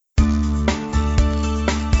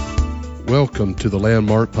Welcome to the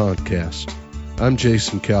Landmark Podcast. I'm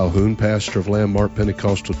Jason Calhoun, pastor of Landmark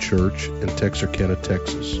Pentecostal Church in Texarkana,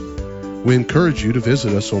 Texas. We encourage you to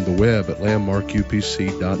visit us on the web at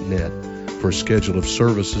landmarkupc.net for a schedule of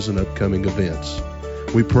services and upcoming events.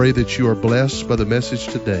 We pray that you are blessed by the message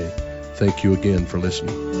today. Thank you again for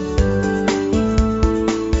listening.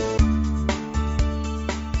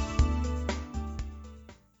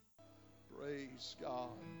 Praise God.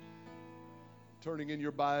 Turning in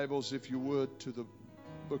your Bibles, if you would, to the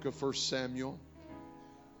book of 1 Samuel.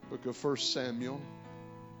 Book of 1 Samuel.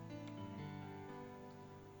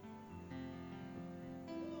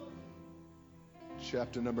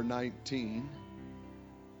 Chapter number 19.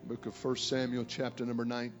 Book of 1 Samuel, chapter number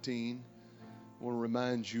 19. I want to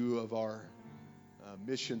remind you of our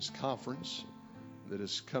missions conference that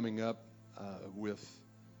is coming up with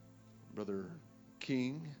Brother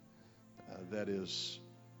King. That is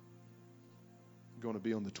going to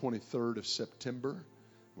be on the 23rd of September.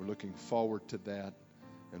 We're looking forward to that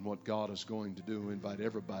and what God is going to do. We invite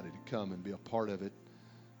everybody to come and be a part of it.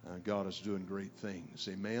 God is doing great things.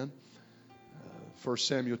 Amen. 1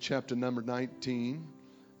 Samuel chapter number 19,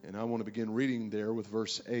 and I want to begin reading there with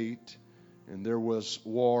verse 8. And there was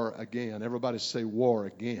war again. Everybody say war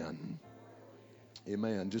again.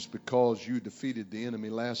 Amen. Just because you defeated the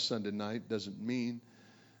enemy last Sunday night doesn't mean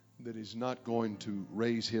that he's not going to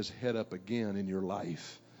raise his head up again in your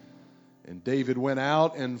life. And David went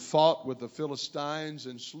out and fought with the Philistines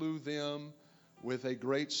and slew them with a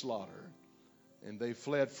great slaughter. And they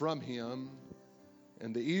fled from him.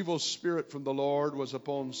 And the evil spirit from the Lord was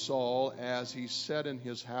upon Saul as he sat in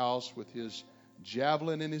his house with his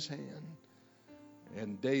javelin in his hand.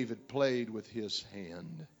 And David played with his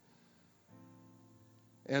hand.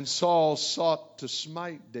 And Saul sought to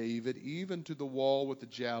smite David even to the wall with the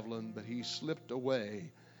javelin, but he slipped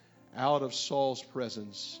away out of Saul's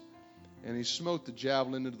presence. And he smote the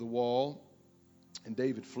javelin into the wall, and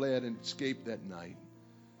David fled and escaped that night.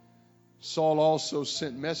 Saul also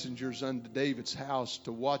sent messengers unto David's house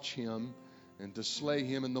to watch him and to slay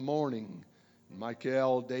him in the morning. And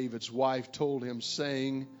Michal, David's wife, told him,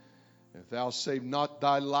 saying, If thou save not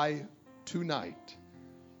thy life tonight,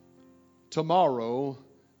 tomorrow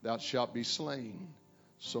thou shalt be slain.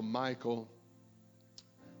 So Michal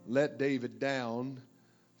let David down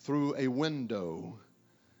through a window,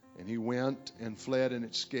 and he went and fled and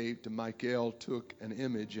escaped. And Michal took an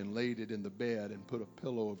image and laid it in the bed and put a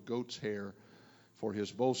pillow of goat's hair for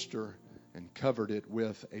his bolster and covered it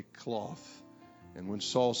with a cloth. And when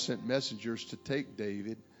Saul sent messengers to take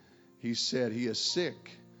David, he said, He is sick.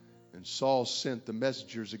 And Saul sent the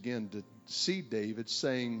messengers again to see David,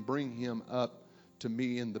 saying, Bring him up to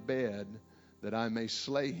me in the bed, that I may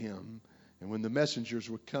slay him. And when the messengers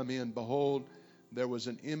would come in, behold, there was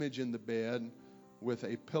an image in the bed with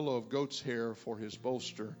a pillow of goat's hair for his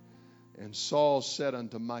bolster. And Saul said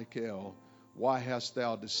unto Michal, Why hast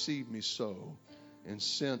thou deceived me so, and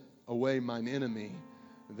sent away mine enemy,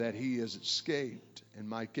 that he is escaped? And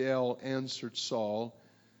Michal answered Saul,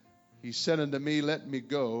 He said unto me, Let me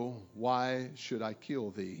go. Why should I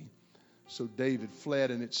kill thee? So David fled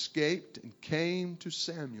and escaped, and came to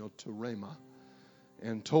Samuel to Ramah,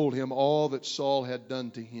 and told him all that Saul had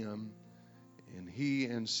done to him. And he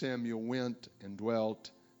and Samuel went and dwelt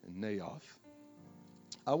in Naioth.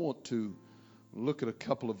 I want to look at a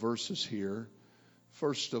couple of verses here.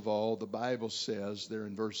 First of all, the Bible says there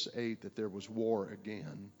in verse 8 that there was war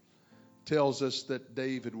again. Tells us that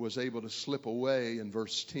David was able to slip away in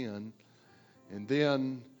verse 10. And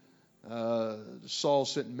then Saul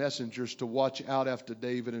sent messengers to watch out after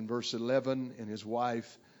David in verse 11. And his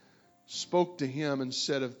wife spoke to him and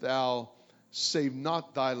said, If thou save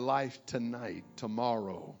not thy life tonight,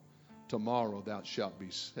 tomorrow thou shalt be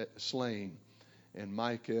slain. And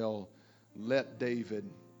Michal let David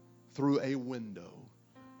through a window.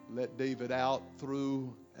 Let David out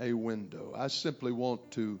through a window. I simply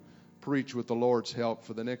want to preach with the Lord's help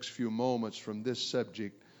for the next few moments from this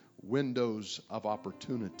subject, windows of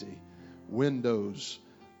opportunity. Windows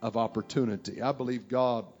of opportunity. I believe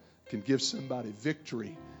God can give somebody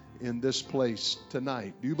victory in this place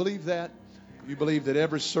tonight. Do you believe that? You believe that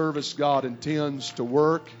every service God intends to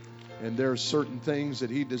work, and there are certain things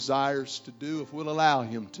that He desires to do if we'll allow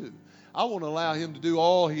Him to. I want to allow Him to do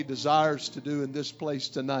all He desires to do in this place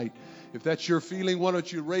tonight. If that's your feeling, why don't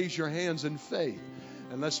you raise your hands in faith?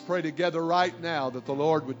 And let's pray together right now that the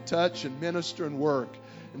Lord would touch and minister and work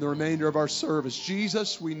in the remainder of our service.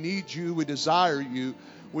 Jesus, we need you. We desire you.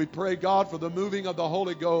 We pray, God, for the moving of the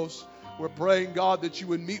Holy Ghost. We're praying, God, that you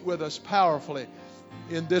would meet with us powerfully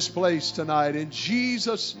in this place tonight. In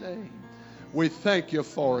Jesus' name, we thank you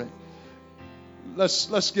for it.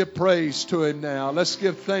 Let's give praise to Him now. Let's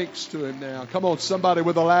give thanks to Him now. Come on, somebody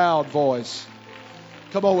with a loud voice.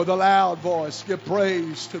 Come on, with a loud voice. Give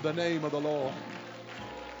praise to the name of the Lord.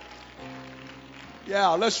 Yeah,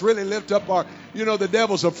 let's really lift up our... You know, the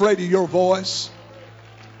devil's afraid of your voice.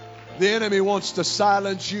 The enemy wants to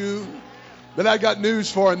silence you. But I got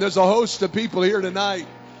news for him. There's a host of people here tonight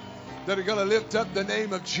that are going to lift up the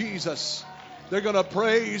name of Jesus. They're going to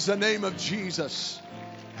praise the name of Jesus.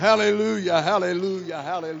 Hallelujah, hallelujah,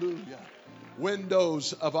 hallelujah.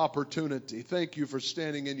 Windows of opportunity. Thank you for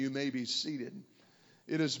standing, and you may be seated.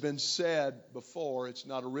 It has been said before, it's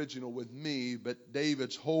not original with me, but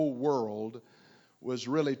David's whole world was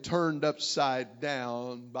really turned upside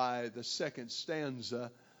down by the second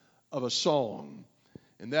stanza of a song.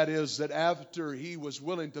 And that is that after he was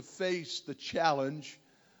willing to face the challenge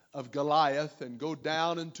of Goliath and go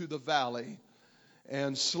down into the valley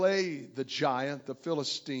and slay the giant, the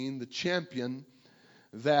Philistine, the champion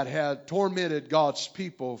that had tormented God's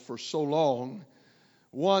people for so long,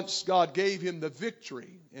 once God gave him the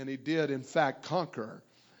victory, and he did in fact conquer,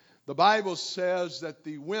 the Bible says that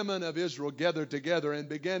the women of Israel gathered together and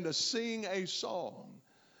began to sing a song.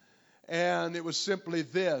 And it was simply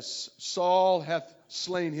this: Saul hath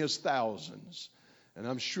slain his thousands. And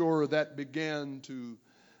I'm sure that began to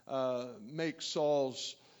make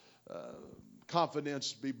Saul's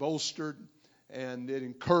confidence be bolstered. And it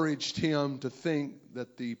encouraged him to think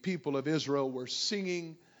that the people of Israel were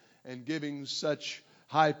singing and giving such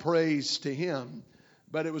high praise to him.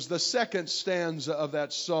 But it was the second stanza of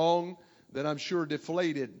that song that I'm sure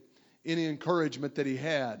deflated any encouragement that he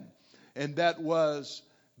had. And that was,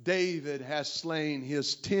 David has slain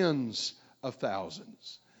his tens of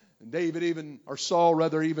thousands. And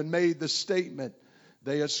Saul even made the statement,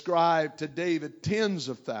 they ascribed to David tens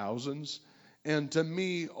of thousands, and to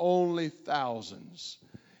me only thousands.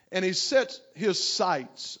 And he set his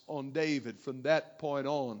sights on David from that point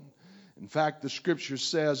on. In fact, the scripture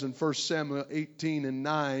says in 1 Samuel 18 and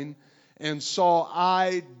 9, and saw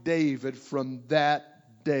I David from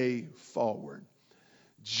that day forward.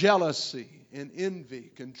 Jealousy and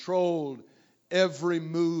envy controlled every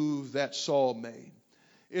move that Saul made.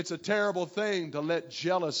 It's a terrible thing to let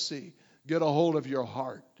jealousy get a hold of your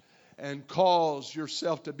heart and cause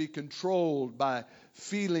yourself to be controlled by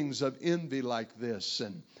feelings of envy like this.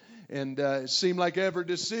 And it seemed like every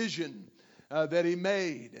decision that he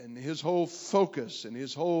made, and his whole focus and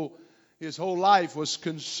his whole life was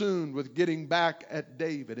consumed with getting back at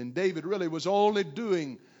David. And David really was only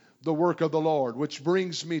doing the work of the Lord, which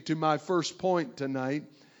brings me to my first point tonight.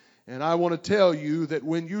 And I want to tell you that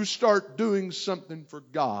when you start doing something for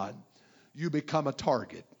God, you become a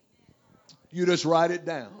target. You just write it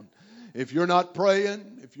down. If you're not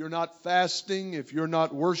praying, if you're not fasting, if you're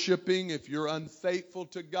not worshiping, if you're unfaithful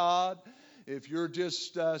to God, if you're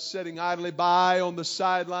just sitting idly by on the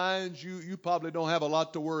sidelines, you probably don't have a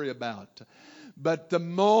lot to worry about. But the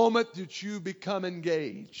moment that you become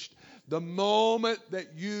engaged, the moment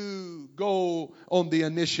that you go on the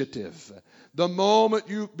initiative, the moment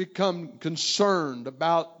you become concerned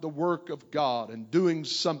about the work of God and doing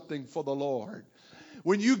something for the Lord,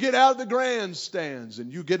 when you get out of the grandstands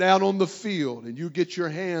and you get out on the field and you get your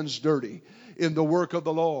hands dirty in the work of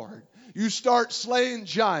the Lord, you start slaying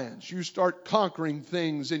giants. You start conquering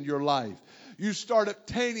things in your life. You start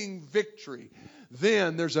obtaining victory.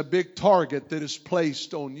 Then there's a big target that is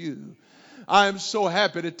placed on you. I am so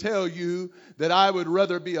happy to tell you that I would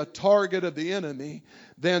rather be a target of the enemy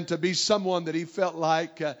than to be someone that he felt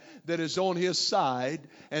like that is on his side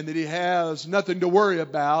and that he has nothing to worry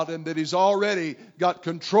about and that he's already got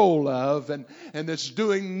control of and that's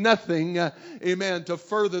doing nothing, amen, to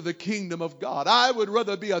further the kingdom of God. I would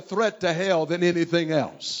rather be a threat to hell than anything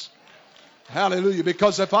else. Hallelujah.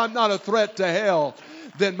 Because if I'm not a threat to hell,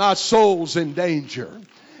 then my soul's in danger.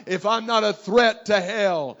 If I'm not a threat to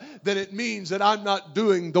hell, then it means that I'm not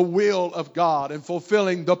doing the will of God and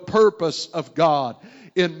fulfilling the purpose of God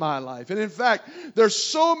in my life. And in fact, there's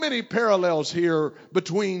so many parallels here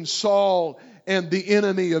between Saul and the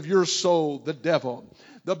enemy of your soul, the devil.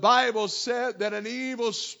 The Bible said that an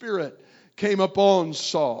evil spirit came upon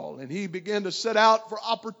Saul, and he began to set out for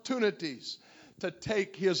opportunities to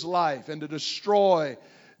take his life and to destroy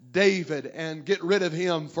David and get rid of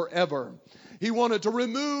him forever. He wanted to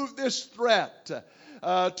remove this threat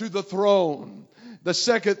to the throne. The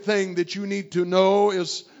second thing that you need to know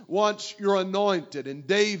is once you're anointed, and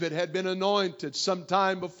David had been anointed some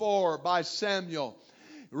time before by Samuel.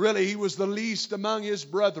 Really, he was the least among his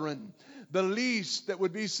brethren, the least that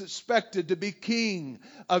would be suspected to be king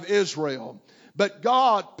of Israel. But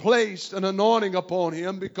God placed an anointing upon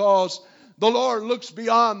him because the Lord looks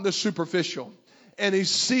beyond the superficial. and he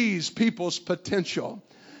sees people's potential.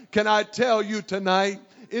 Can I tell you tonight,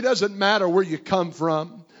 it doesn't matter where you come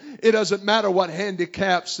from. It doesn't matter what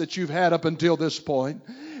handicaps that you've had up until this point.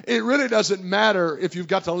 It really doesn't matter if you've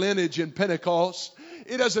got the lineage in Pentecost.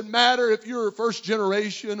 It doesn't matter if you're first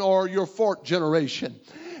generation or you're fourth generation.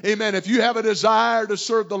 Amen. If you have a desire to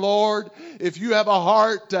serve the Lord, if you have a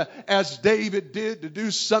heart as David did to do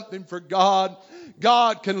something for God,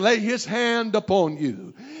 God can lay his hand upon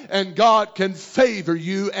you, and God can favor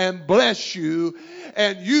you and bless you,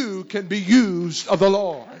 and you can be used of the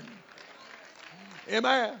Lord.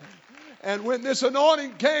 Amen. And when this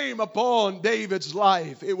anointing came upon David's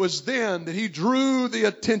life, it was then that he drew the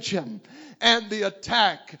attention and the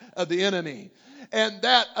attack of the enemy. And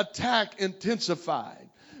that attack intensified.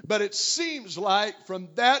 But it seems like from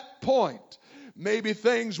that point, maybe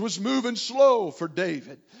things was moving slow for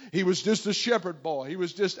David. He was just a shepherd boy. He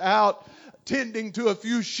was just out tending to a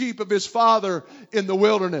few sheep of his father in the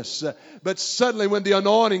wilderness. But suddenly when the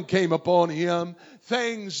anointing came upon him,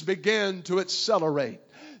 things began to accelerate.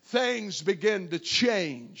 Things began to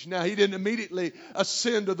change. Now, he didn't immediately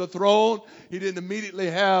ascend to the throne. He didn't immediately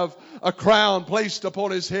have a crown placed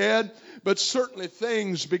upon his head. But certainly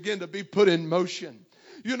things began to be put in motion.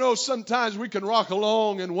 You know, sometimes we can rock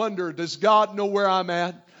along and wonder, does God know where I'm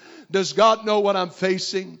at? Does God know what I'm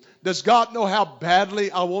facing? Does God know how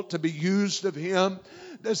badly I want to be used of Him?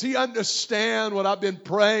 Does He understand what I've been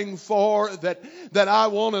praying for? That I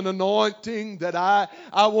want an anointing, that I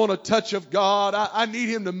want a touch of God. I need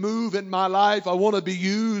Him to move in my life. I want to be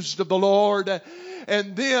used of the Lord.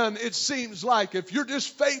 And then it seems like if you're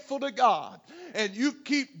just faithful to God and you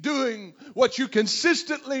keep doing what you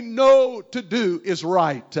consistently know to do is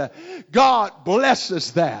right, God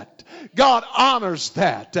blesses that. God honors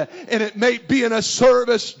that. And it may be in a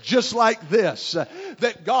service just like this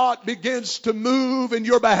that God begins to move in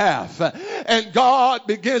your behalf. And God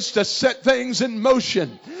begins to set things in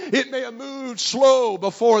motion. It may have moved slow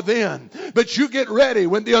before then, but you get ready.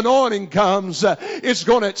 When the anointing comes, it's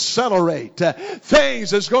going to accelerate.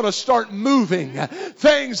 Things is going to start moving.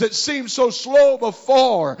 Things that seemed so slow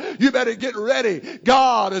before, you better get ready.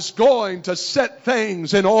 God is going to set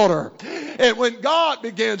things in order. And when God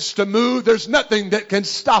begins to move, there's nothing that can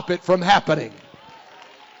stop it from happening.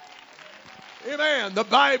 Amen. The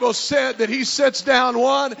Bible said that He sets down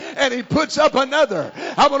one and He puts up another.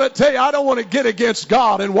 I want to tell you, I don't want to get against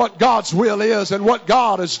God and what God's will is and what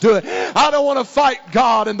God is doing. I don't want to fight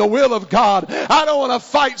God and the will of God. I don't want to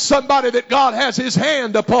fight somebody that God has His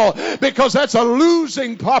hand upon, because that's a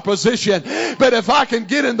losing proposition. But if I can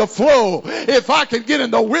get in the flow, if I can get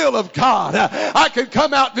in the will of God, I can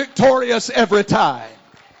come out victorious every time.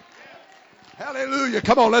 Hallelujah.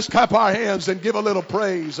 Come on, let's clap our hands and give a little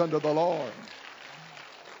praise unto the Lord.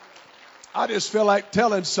 I just feel like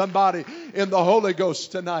telling somebody in the Holy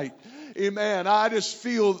Ghost tonight, amen, I just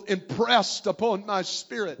feel impressed upon my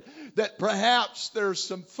spirit that perhaps there's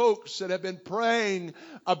some folks that have been praying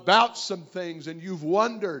about some things and you've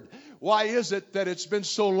wondered, why is it that it's been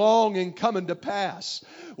so long in coming to pass?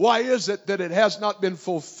 Why is it that it has not been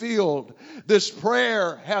fulfilled? This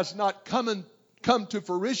prayer has not come to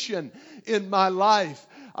fruition in my life.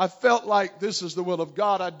 I felt like this is the will of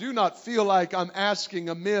God. I do not feel like I'm asking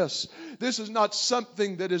amiss. This is not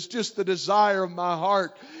something that is just the desire of my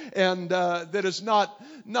heart and that is not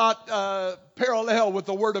parallel with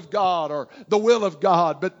the Word of God or the will of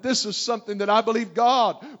God. But this is something that I believe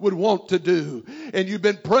God would want to do. And you've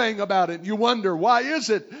been praying about it. And you wonder, why is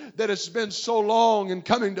it that it's been so long in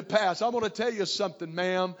coming to pass? I want to tell you something,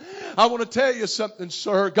 ma'am. I want to tell you something,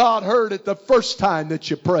 sir. God heard it the first time that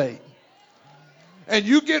you prayed. And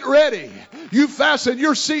you get ready. You fasten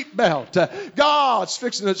your seatbelt. God's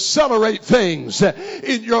fixing to accelerate things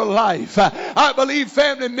in your life. I believe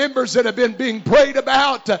family members that have been being prayed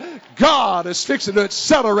about, God is fixing to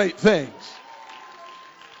accelerate things.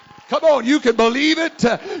 Come on, you can believe it.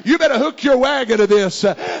 You better hook your wagon to this.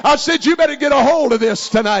 I said you better get a hold of this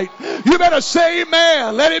tonight. You better say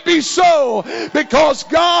amen. Let it be so, because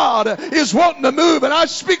God is wanting to move. And I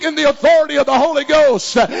speak in the authority of the Holy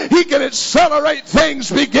Ghost. He can accelerate things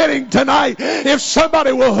beginning tonight. If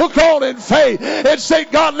somebody will hook on in faith and say,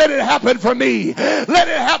 God, let it happen for me. Let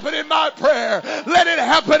it happen in my prayer. Let it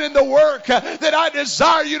happen in the work that I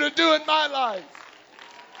desire you to do in my life.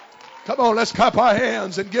 Come on, let's clap our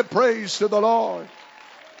hands and give praise to the Lord.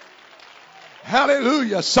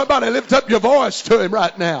 Hallelujah. Somebody lift up your voice to Him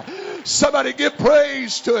right now. Somebody give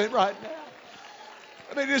praise to Him right now.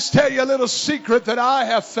 Let me just tell you a little secret that I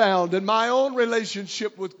have found in my own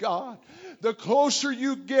relationship with God. The closer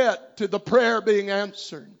you get to the prayer being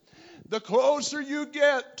answered, the closer you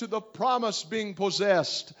get to the promise being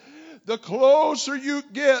possessed, the closer you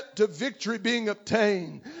get to victory being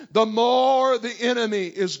obtained, the more the enemy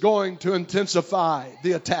is going to intensify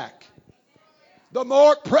the attack. The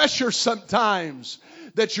more pressure sometimes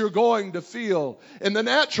that you're going to feel. And the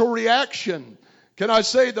natural reaction, can I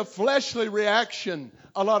say the fleshly reaction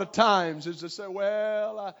a lot of times is to say,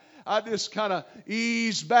 well, I just kind of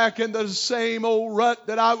ease back into the same old rut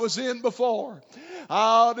that I was in before.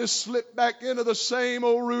 I'll just slip back into the same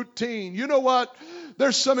old routine. You know what?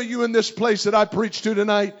 There's some of you in this place that I preached to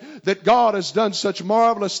tonight that God has done such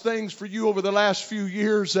marvelous things for you over the last few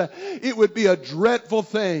years. It would be a dreadful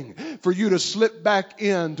thing for you to slip back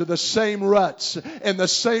into the same ruts and the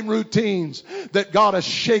same routines that God has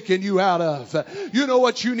shaken you out of. You know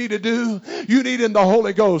what you need to do? You need in the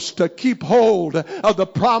Holy Ghost to keep hold of the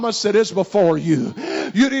promise that is before you.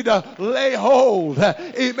 You need to lay hold,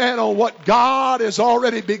 amen, on what God has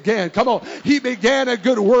already began. Come on. He began a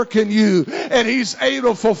good work in you, and He's able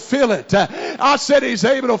to fulfill it. I said He's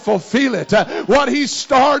able to fulfill it. What He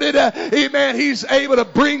started, amen, He's able to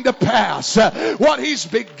bring to pass. What He's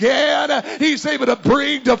began, He's able to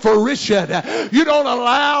bring to fruition. You don't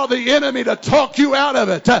allow the enemy to talk you out of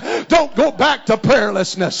it. Don't go back to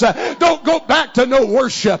prayerlessness. Don't go back to no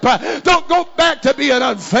worship. Don't go back to being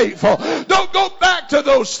unfaithful. Don't go back to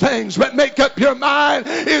those things, but make up your mind.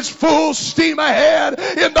 It's full steam ahead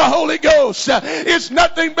in the Holy Ghost. It's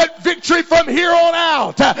nothing but victory from here on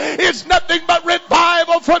out. It's nothing but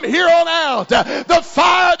revival from here on out. The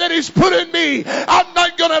fire that He's put in me, I'm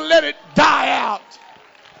not going to let it die out.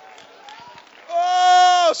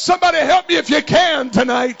 Oh, somebody help me if you can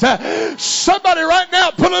tonight. Somebody right now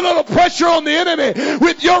put a little pressure on the enemy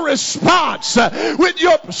with your response.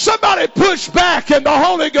 Somebody push back in the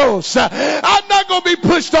Holy Ghost. I'm not going to be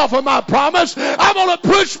pushed off of my promise. I'm going to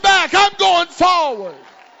push back. I'm going forward.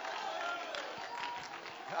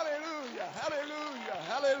 Hallelujah, hallelujah,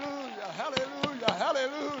 hallelujah, hallelujah,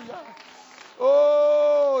 hallelujah.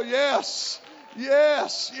 Oh, yes.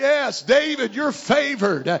 Yes, yes, David, you're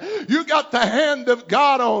favored. You got the hand of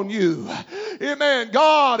God on you. Amen.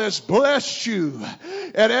 God has blessed you.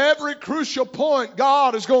 At every crucial point,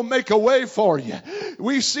 God is going to make a way for you.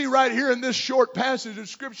 We see right here in this short passage of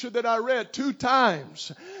Scripture that I read, 2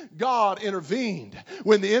 times God intervened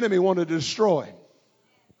when the enemy wanted to destroy him.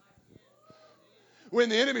 When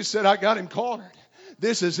the enemy said, I got him cornered.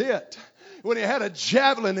 This is it. When he had a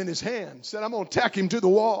javelin in his hand, said, I'm going to tack him to the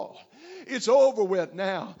wall. It's over with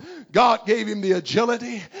now. God gave him the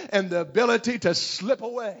agility and the ability to slip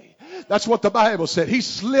away. That's what the Bible said. He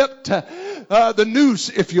slipped the noose,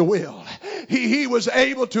 if you will. He was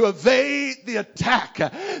able to evade the attack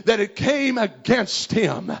that it came against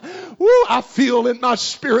him. Woo, I feel in my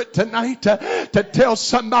spirit tonight to tell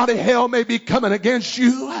somebody hell may be coming against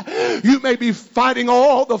you. You may be fighting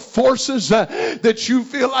all the forces that you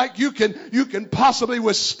feel like you can possibly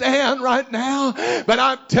withstand right now. But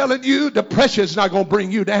I'm telling you, depression is not going to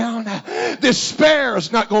bring you down. Despair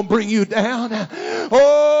is not going to bring you down.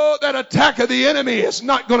 Oh, that attack of the enemy is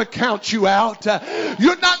not going to count you out.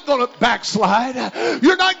 You're not going to backslide.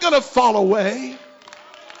 You're not going to fall away.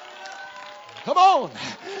 Come on.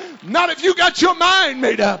 Not if you got your mind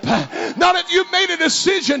made up. Not if you made a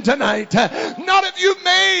decision tonight. Not if you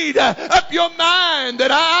made up your mind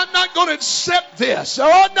that I'm not going to accept this.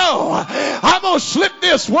 Oh no. I'm going to slip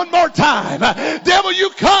this one more time. Devil,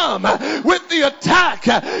 you come with the attack.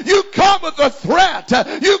 You come with the threat.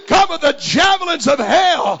 You come with the javelins of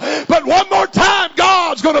hell. But one more time,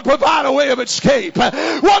 God's going to provide a way of escape.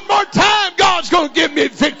 One more time, God's going to give me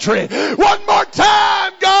victory. One more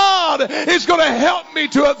time, God is going to help me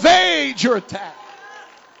to evade your attack.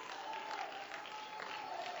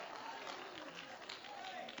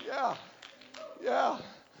 Yeah.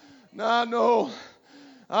 Now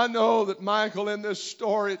I know that Michal in this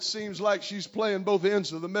story, it seems like she's playing both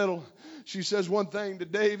ends of the middle. She says one thing to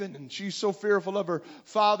David, and she's so fearful of her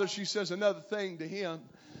father, she says another thing to him.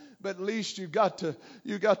 But at least you got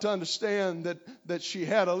to understand that she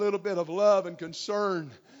had a little bit of love and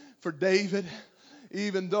concern for David.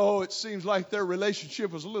 Even though it seems like their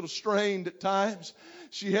relationship was a little strained at times,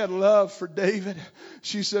 she had love for David.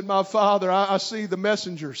 She said, my father, I see the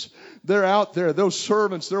messengers. They're out there. Those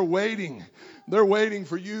servants, they're waiting. They're waiting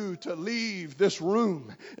for you to leave this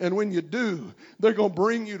room. And when you do, they're going to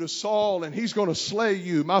bring you to Saul and he's going to slay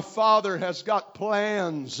you. My father has got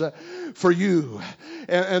plans for you.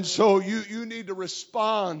 And so you need to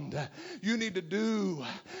respond. You need to do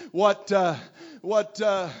what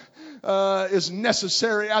is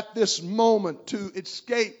necessary at this moment to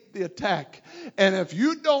escape the attack. And if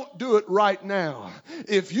you don't do it right now,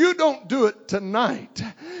 if you don't do it tonight,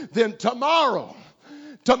 then tomorrow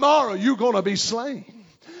you're going to be slain.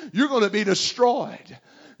 You're going to be destroyed.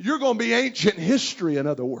 You're going to be ancient history, in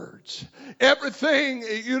other words. Everything,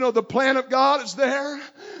 the plan of God is there.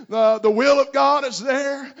 The will of God is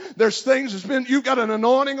there. There's things you've got an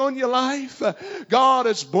anointing on your life. God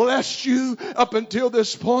has blessed you up until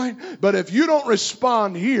this point. But if you don't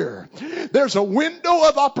respond here, there's a window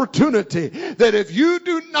of opportunity that if you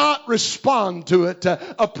do not respond to it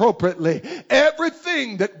appropriately,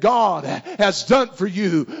 everything that God has done for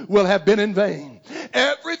you will have been in vain.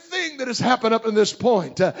 Everything that has happened up to this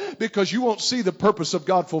point, because you won't see the purpose of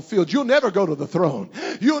God fulfilled. You'll never go to the throne.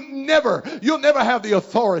 You'll never have the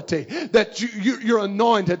authority that you're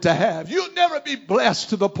anointed to have. You'll never be blessed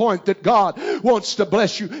to the point that God wants to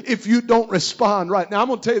bless you if you don't respond right now. I'm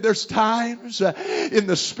going to tell you, there's times in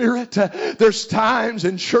the Spirit, there's times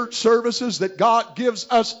in church services that God gives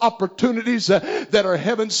us opportunities that are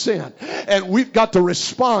heaven sent, and we've got to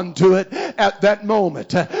respond to it at that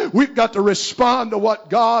moment. We've got to respond to what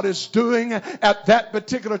God is doing at that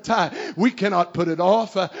particular time. We cannot put it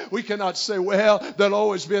off. We cannot say, well, there'll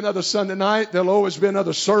always be another Sunday night. There'll always be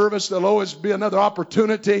another service. There'll always be another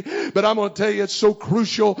opportunity. But I'm going to tell you, it's so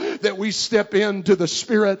crucial that we step into the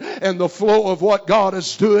Spirit and the flow of what God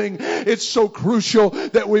is doing. It's so crucial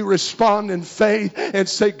that we respond in faith and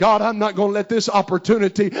say, God, I'm not going to let this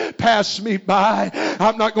opportunity pass me by.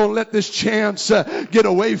 I'm not going to let this chance get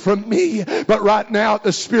away from me. But right now,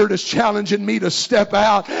 the Spirit is challenging me to step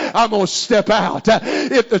out. I'm going to step out.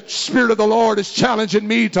 If the Spirit of the Lord is challenging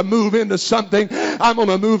me to move into something, I'm going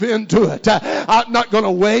to move into it. I'm not going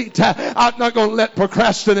to wait. I'm not going to let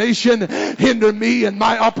procrastination hinder me and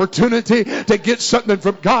my opportunity to get something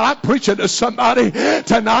from God. I'm preaching to somebody.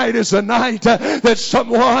 Tonight is the night that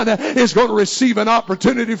someone is going to receive an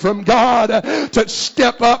opportunity from God to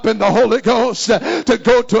step up in the Holy Ghost, to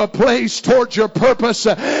go to a place towards your purpose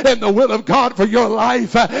and the will of God for your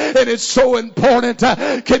life. And it's so important.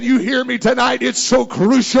 Can you hear me tonight? It's so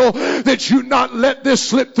crucial that you not let this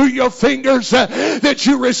slip through your fingers, that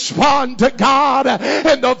you respond to God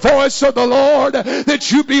and the voice of the Lord,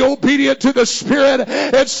 that you be obedient to the Spirit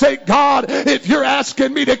and say, God, if you're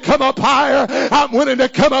asking me to come up higher, I'm willing to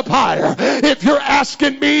come up higher. If you're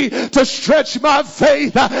asking me to stretch my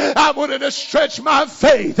faith, I'm willing to stretch my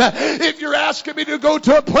faith. If you're asking me to go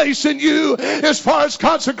to a place in you as far as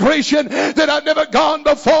consecration that I've never gone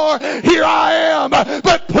before, here I am.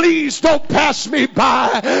 But please don't pass me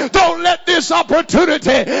by. Don't let this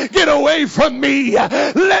opportunity get away from me.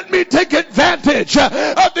 Let me take advantage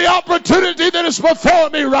of the opportunity that is before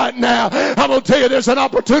me right now. I'm going to tell you, there's an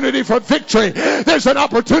opportunity for victory. There's an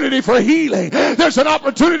opportunity for healing. There's an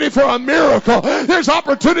opportunity for a miracle. There's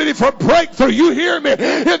opportunity for breakthrough. You hear me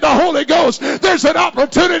in the Holy Ghost. There's an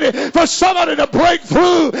opportunity for somebody to break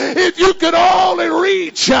through. If you could only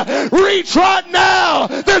reach right now,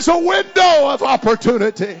 there's a window of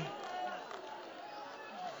opportunity.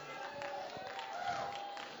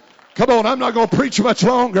 Come on, I'm not going to preach much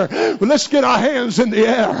longer. But let's get our hands in the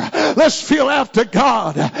air. Let's feel after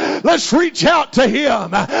God. Let's reach out to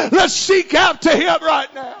Him. Let's seek out to Him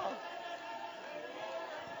right now.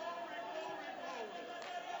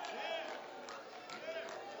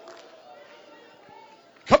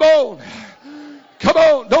 Come on. Come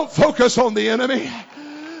on. Don't focus on the enemy.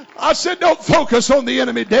 I said don't focus on the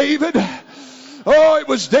enemy, David. Oh, it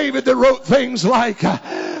was David that wrote things like,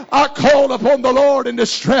 I called upon the Lord in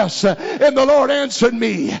distress, and the Lord answered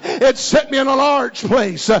me and set me in a large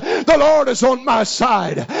place. The Lord is on my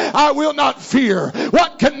side. I will not fear.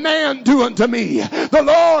 What can man do unto me? The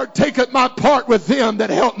Lord taketh my part with them that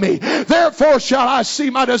help me. Therefore shall I see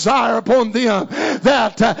my desire upon them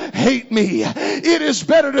that hate me. It is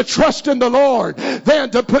better to trust in the Lord than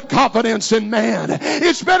to put confidence in man.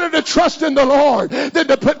 It's better to trust in the Lord than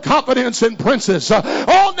to put confidence in princes.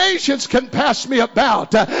 All nations can pass me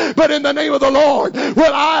about, but in the name of the Lord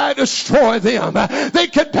will I destroy them. They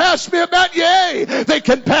can pass me about, yea, they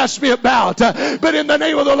can pass me about, but in the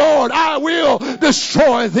name of the Lord I will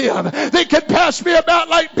destroy them. They can pass me about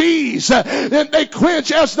like bees, and they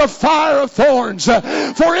quench as the fire of thorns.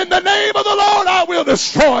 For in the name of the Lord I will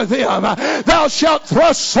destroy them. Thou shalt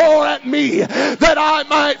thrust sore at me that I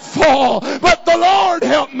might fall, but the Lord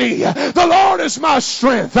help me. The Lord is my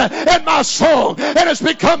strength and my song, and has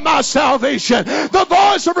become my salvation. The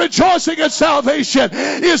voice of rejoicing and salvation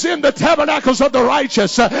is in the tabernacles of the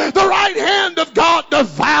righteous. The right hand of God doth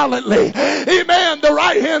violently. Amen. The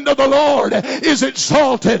right hand of the Lord is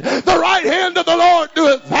exalted. The right hand of the Lord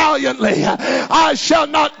doeth valiantly. I shall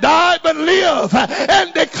not die but live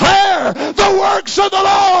and declare the works of the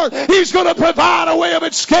Lord. He's going to provide a way of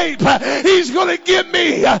escape. He's going to give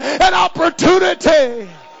me an opportunity.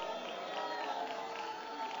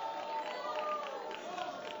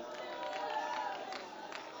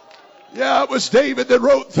 Yeah, it was David that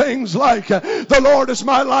wrote things like, the Lord is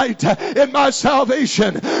my light and my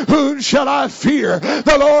salvation. Whom shall I fear?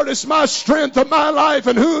 The Lord is my strength of my life,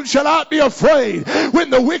 and whom shall I be afraid? When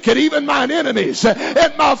the wicked, even mine enemies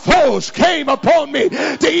and my foes, came upon me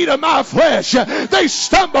to eat of my flesh, they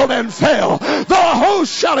stumbled and fell. Though a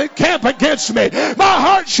host shall encamp against me, my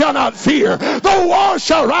heart shall not fear. Though war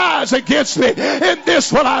shall rise against me, in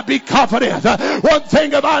this will I be confident. One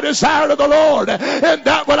thing have I desired of the Lord, and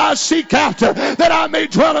that will I seek after, that I may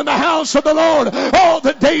dwell in the house of the Lord all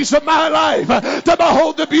the days of my life, to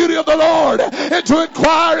behold the beauty of the Lord, and to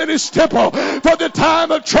inquire in his temple. For the time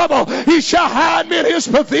of trouble he shall hide me in his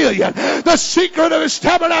pavilion. The secret of his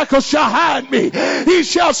tabernacle shall hide me. He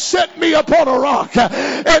shall set me upon a rock.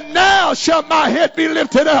 And now shall my head be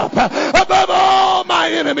lifted up above all my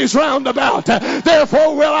enemies round about.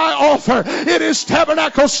 Therefore will I offer in his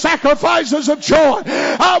tabernacle sacrifices of joy.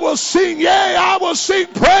 I will sing, yea, I will sing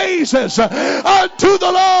praises unto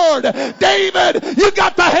the Lord. David, you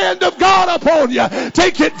got the hand of God upon you.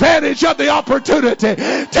 Take advantage of the opportunity.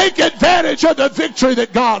 Take advantage of the victory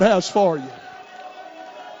that God has for you.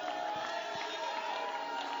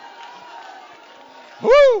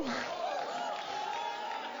 Woo!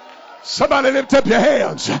 Somebody lift up your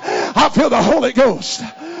hands. I feel the Holy Ghost.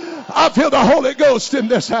 I feel the Holy Ghost in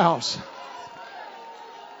this house.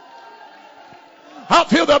 I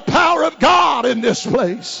feel the power of God in this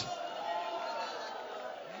place.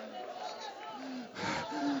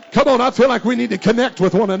 Come on, I feel like we need to connect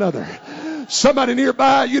with one another. Somebody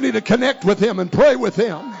nearby, you need to connect with him and pray with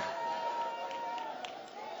him.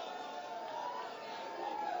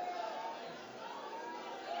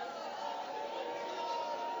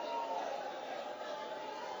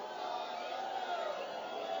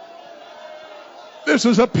 This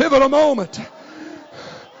is a pivotal moment.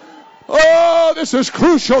 Oh, this is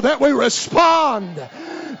crucial that we respond.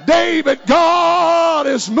 David, God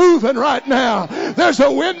is moving right now. There's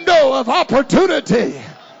a window of opportunity.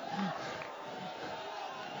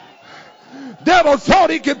 Devil thought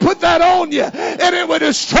he could put that on you and it would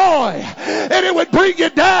destroy and it would bring you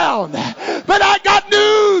down. But I got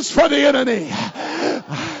news for the enemy.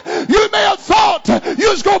 You may have thought you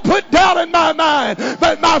was going to put doubt in my mind,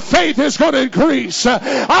 but my faith is going to increase.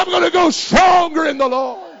 I'm going to go stronger in the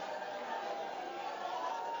Lord.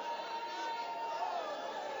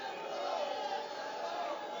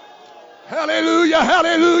 Hallelujah,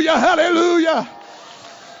 hallelujah, hallelujah.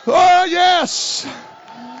 Oh, yes.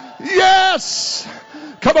 Yes.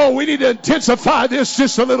 Come on, we need to intensify this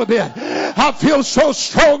just a little bit. I feel so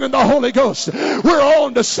strong in the Holy Ghost. We're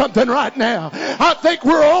on to something right now. I think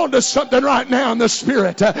we're on to something right now in the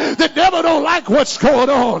Spirit. The devil don't like what's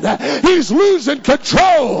going on. He's losing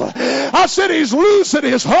control. I said he's losing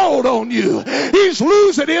his hold on you. He's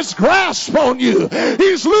losing his grasp on you.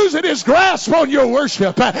 He's losing his grasp on your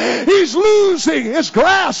worship. He's losing his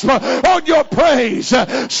grasp on your praise.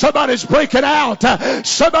 Somebody's breaking out.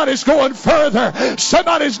 Somebody's going further.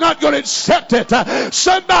 Somebody's not going to accept it.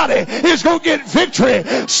 Somebody is going to get victory.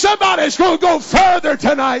 Somebody's going to go further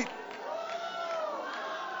tonight.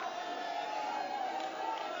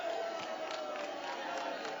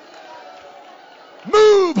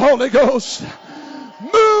 Move, Holy Ghost.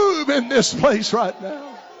 Move in this place right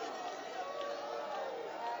now.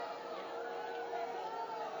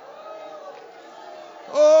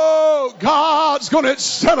 Oh, God's going to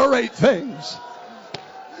accelerate things.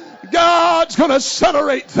 God's going to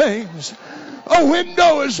accelerate things. A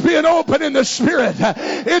window is being opened in the Spirit.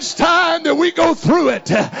 It's time that we go through it.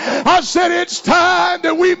 I said it's time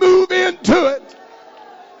that we move into it.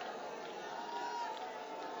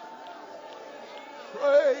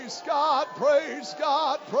 Praise God, praise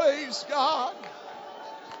God, praise God.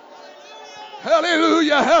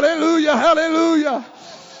 Hallelujah, hallelujah, hallelujah.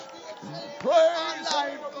 Praise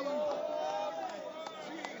God.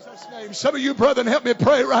 Name. Some of you, brethren, help me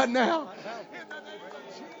pray right now. In the name of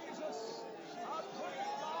Jesus, I pray,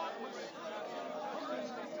 God,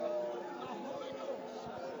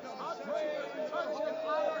 I pray and touch and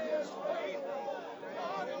honor his faith.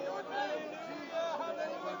 God, in your name,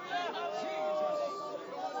 hallelujah, Jesus.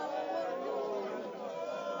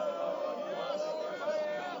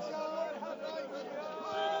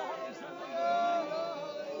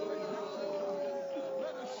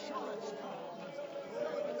 Let assurance come.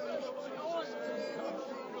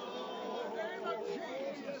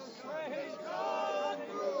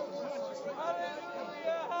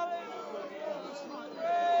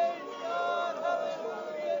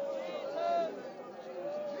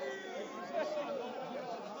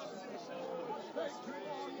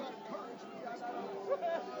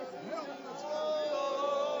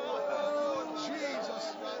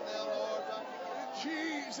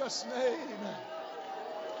 Jesus' name.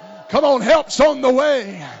 Come on, help's on the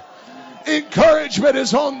way. Encouragement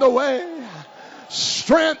is on the way.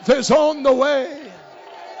 Strength is on the way.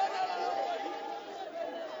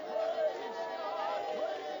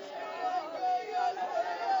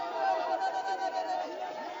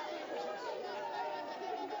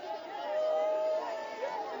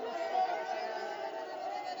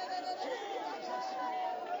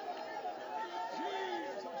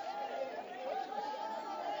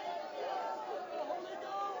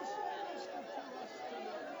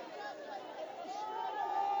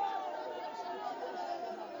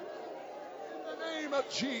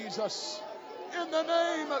 Jesus, in the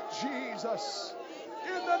name of Jesus,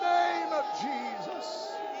 in the name of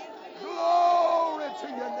Jesus, glory to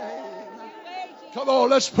your name. Come on,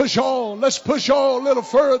 let's push on. Let's push on a little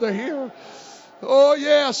further here. Oh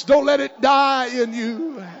yes, don't let it die in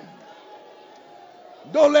you.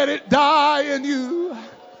 Don't let it die in you.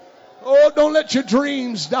 Oh, don't let your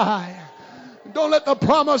dreams die. Don't let the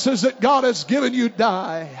promises that God has given you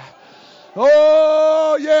die.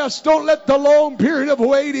 Oh, yes, don't let the long period of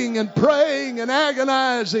waiting and praying and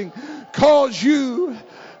agonizing cause you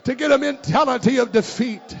to get a mentality of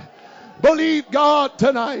defeat. Believe God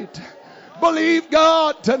tonight. Believe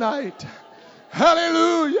God tonight.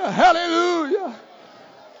 Hallelujah, hallelujah.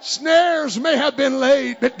 Snares may have been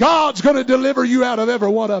laid, but God's going to deliver you out of every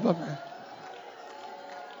one of them.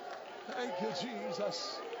 Thank you,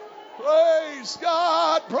 Jesus. Praise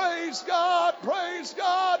God, praise God, praise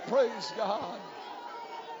God, praise God.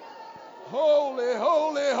 Holy,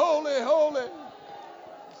 holy, holy, holy.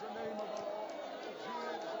 It's the name of the Lord.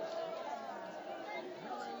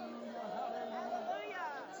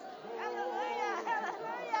 Hallelujah,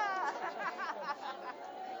 hallelujah, hallelujah.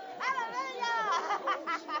 Hallelujah.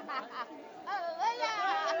 Hallelujah.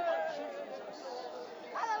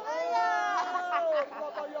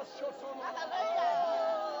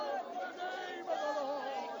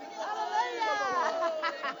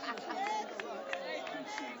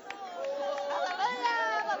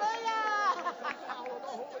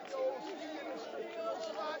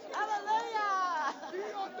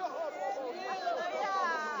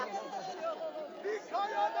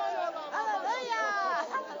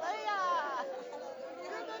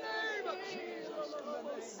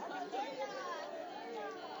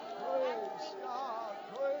 Praise God,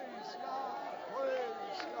 praise God,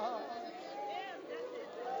 praise God.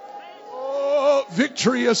 Oh,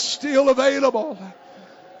 victory is still available.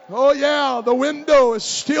 Oh, yeah, the window is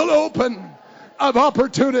still open of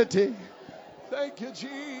opportunity. Thank you,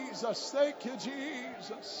 Jesus. Thank you,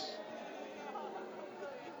 Jesus.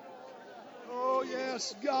 Oh,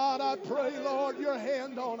 yes, God, I pray, Lord, your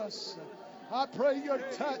hand on us. I pray your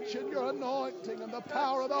touch and your anointing and the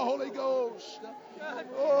power of the Holy Ghost.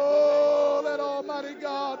 Oh, let Almighty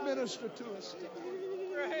God minister to us.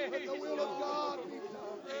 Let the will of God be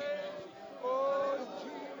done. Oh, in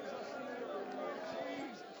Jesus' name.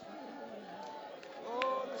 Jesus' name.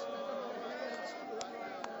 Oh, let's lift up our hands to the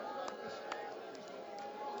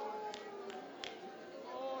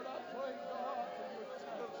Lord, I pray, God, for your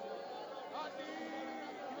touch. I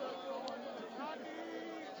need your anointing. I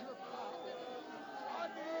need your power. I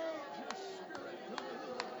need your spirit to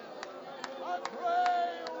move. I pray,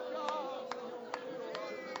 oh God,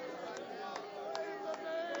 in the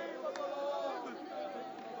name of the Lord.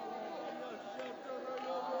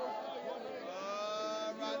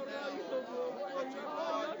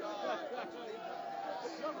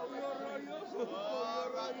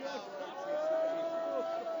 Right now.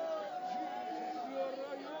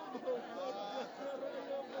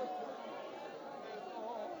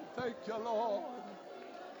 Thank you, Lord.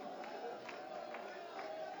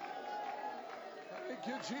 Thank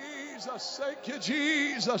you, Jesus. Thank you,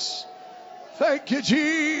 Jesus. Thank you,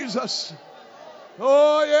 Jesus.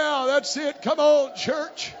 Oh, yeah, that's it. Come on,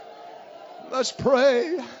 church. Let's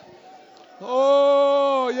pray.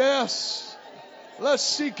 Oh, yes. Let's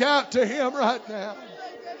seek out to Him right now.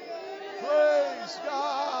 Praise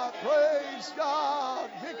God. Praise God.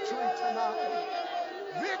 Victory tonight.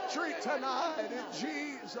 Victory tonight in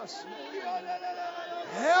Jesus' name.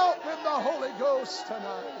 Help in the Holy Ghost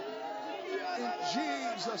tonight. In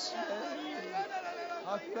Jesus' name.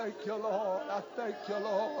 I thank you, Lord. I thank you,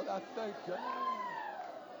 Lord. I thank you.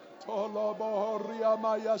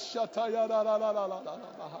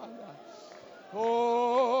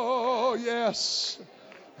 Oh, yes.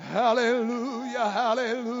 Hallelujah,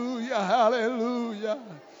 hallelujah, hallelujah.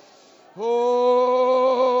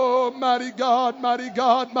 Oh, mighty God, mighty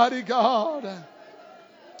God, mighty God.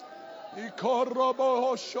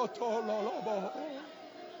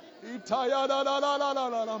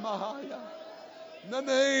 In the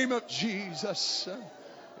name of Jesus.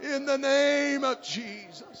 In the name of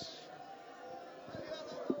Jesus.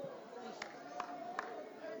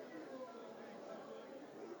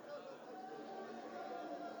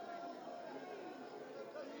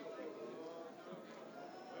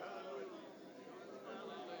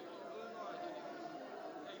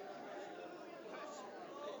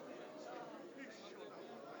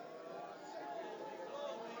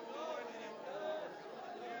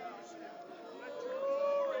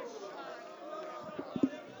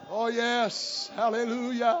 Oh, yes.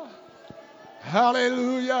 Hallelujah.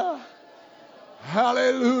 Hallelujah.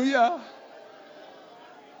 Hallelujah.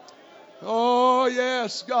 Oh,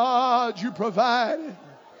 yes, God, you provided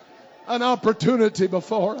an opportunity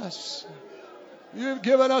before us. You've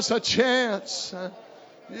given us a chance.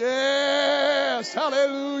 Yes.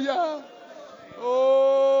 Hallelujah.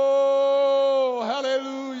 Oh,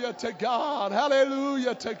 hallelujah to God.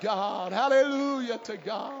 Hallelujah to God. Hallelujah to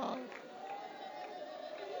God.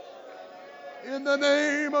 In the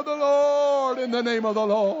name of the Lord. In the name of the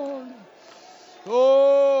Lord.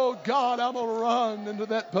 Oh, God, I'm going to run into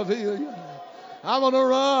that pavilion. I'm going to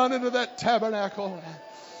run into that tabernacle.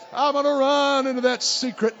 I'm going to run into that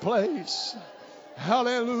secret place.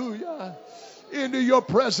 Hallelujah. Into your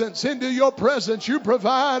presence. Into your presence. You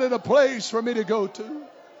provided a place for me to go to.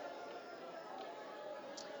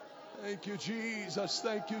 Thank you, Jesus.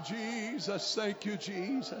 Thank you, Jesus. Thank you,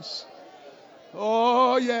 Jesus.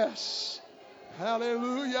 Oh, yes.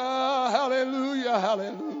 Hallelujah. Hallelujah.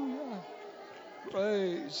 Hallelujah.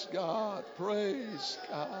 Praise God. Praise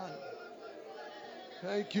God.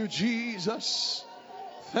 Thank you, Jesus.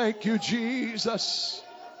 Thank you, Jesus.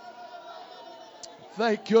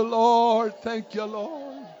 Thank you, Lord. Thank you,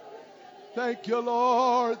 Lord. Thank you,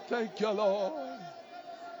 Lord. Thank you, Lord.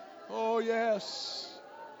 Oh, yes.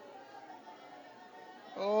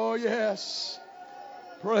 Oh, yes.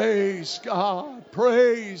 Praise God.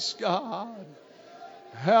 Praise God.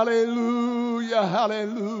 Hallelujah.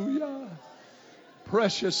 Hallelujah.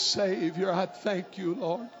 Precious Savior, I thank you,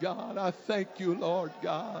 Lord God. I thank you, Lord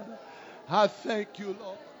God. I thank you,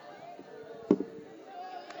 Lord.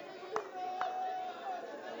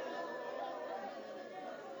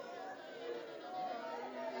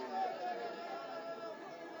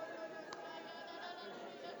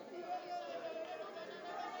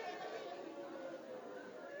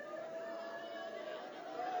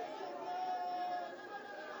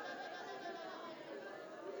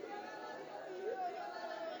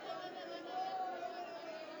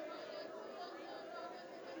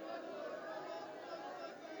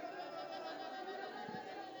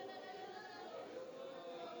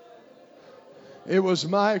 It was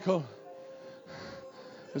Michael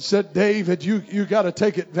that said, David, you got to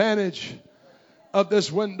take advantage of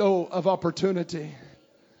this window of opportunity.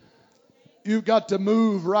 You've got to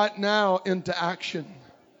move right now into action.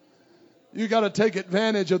 You got to take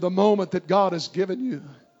advantage of the moment that God has given you.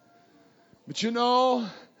 But you know,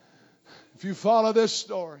 if you follow this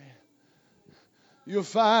story, you'll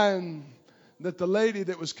find that the lady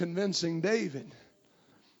that was convincing David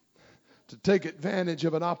to take advantage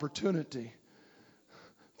of an opportunity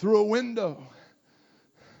through a window.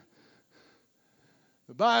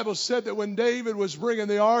 The Bible said that when David was bringing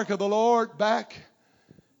the ark of the Lord back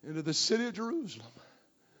into the city of Jerusalem,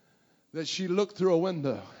 that she looked through a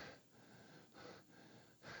window.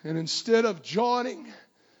 And instead of joining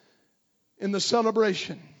in the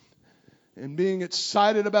celebration and being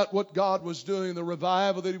excited about what God was doing, the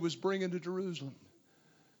revival that he was bringing to Jerusalem,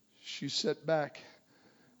 she sat back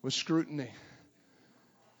with scrutiny.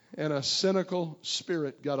 And a cynical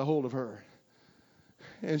spirit got a hold of her.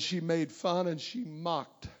 And she made fun and she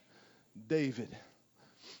mocked David.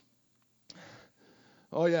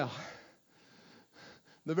 Oh, yeah.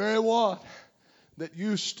 The very one that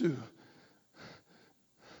used to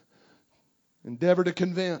endeavor to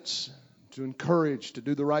convince, to encourage, to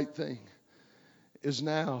do the right thing, is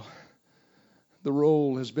now, the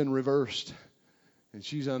role has been reversed. And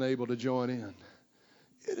she's unable to join in.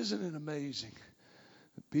 Isn't it amazing?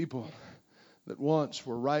 People that once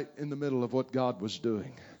were right in the middle of what God was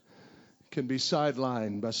doing can be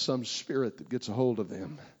sidelined by some spirit that gets a hold of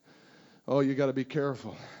them. Oh, you got to be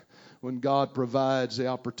careful. When God provides the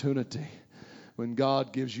opportunity, when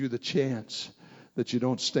God gives you the chance, that you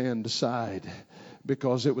don't stand aside,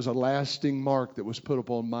 because it was a lasting mark that was put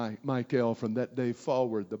upon Michael from that day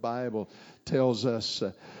forward. The Bible tells us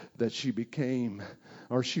that she became,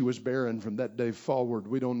 or she was barren from that day forward.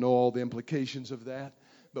 We don't know all the implications of that.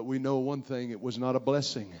 But we know one thing, it was not a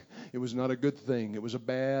blessing. It was not a good thing. It was a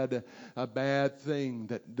bad thing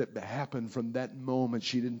that happened from that moment.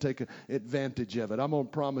 She didn't take advantage of it. I'm going to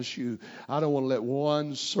promise you, I don't want to let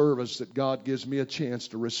one service that God gives me a chance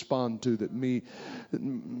to respond to that me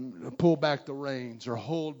pull back the reins or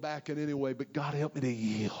hold back in any way. But God, help me to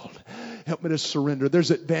yield. Help me to surrender.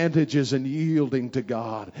 There's advantages in yielding to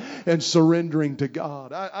God and surrendering to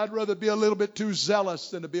God. I'd rather be a little bit too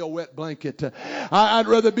zealous than to be a wet blanket. I'd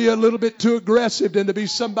rather be a little bit too aggressive than to be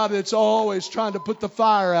somebody that's always trying to put the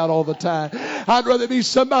fire out all the time. I'd rather be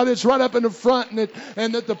somebody that's right up in the front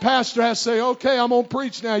and that the pastor has to say, okay, I'm going to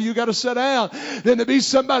preach now. You got to sit down. Than to be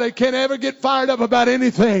somebody that can't ever get fired up about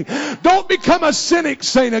anything. Don't become a cynic,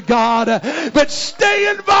 saint of God, but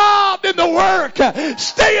stay involved in the work.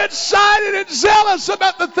 Stay excited and zealous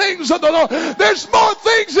about the things of the Lord. There's more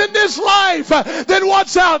things in this life than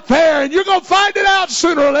what's out there, and you're going to find it out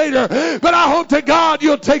sooner or later. But I hope to God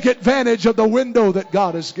you'll take advantage of the window that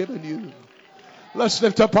God has given you. Let's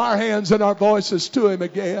lift up our hands and our voices to Him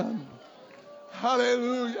again.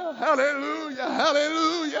 Hallelujah, hallelujah,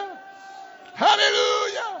 hallelujah,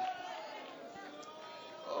 hallelujah.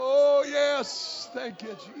 Oh, yes. Thank you,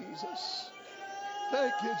 Jesus.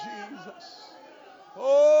 Thank you, Jesus.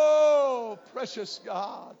 Oh, precious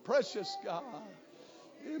God, precious God.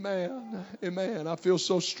 Amen, amen. I feel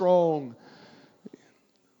so strong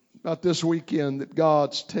about this weekend that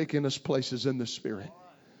God's taking us places in the Spirit.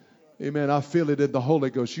 Amen. I feel it in the Holy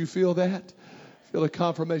Ghost. You feel that? Feel a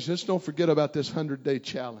confirmation. Let's don't forget about this 100-day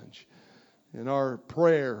challenge. In our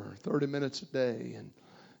prayer, 30 minutes a day, and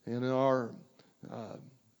in our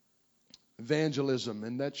evangelism,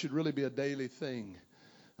 and that should really be a daily thing.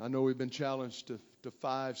 I know we've been challenged to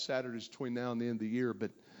 5 Saturdays between now and the end of the year,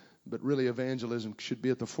 but really evangelism should be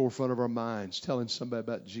at the forefront of our minds, telling somebody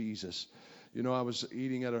about Jesus. You know, I was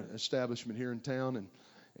eating at an establishment here in town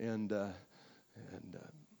and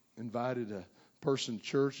invited a person to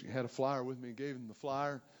church. He had a flyer with me, gave him the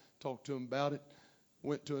flyer, talked to him about it.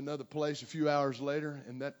 Went to another place a few hours later,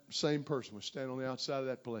 and that same person was standing on the outside of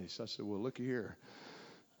that place. I said, well, looky here.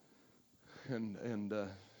 And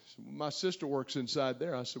my sister works inside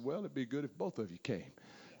there. I said, well, it'd be good if both of you came.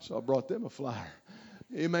 So I brought them a flyer.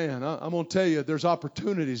 Amen. I'm going to tell you, there's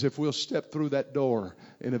opportunities if we'll step through that door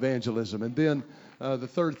in evangelism. And then the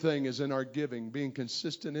third thing is in our giving, being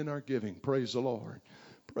consistent in our giving. Praise the Lord.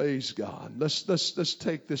 Praise God. Let's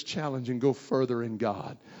take this challenge and go further in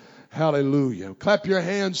God. Hallelujah. Clap your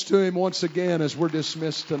hands to Him once again as we're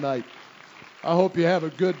dismissed tonight. I hope you have a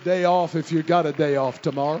good day off if you got a day off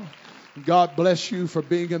tomorrow. God bless you for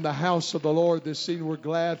being in the house of the Lord this evening. We're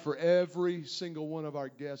glad for every single one of our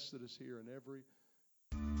guests that is here and every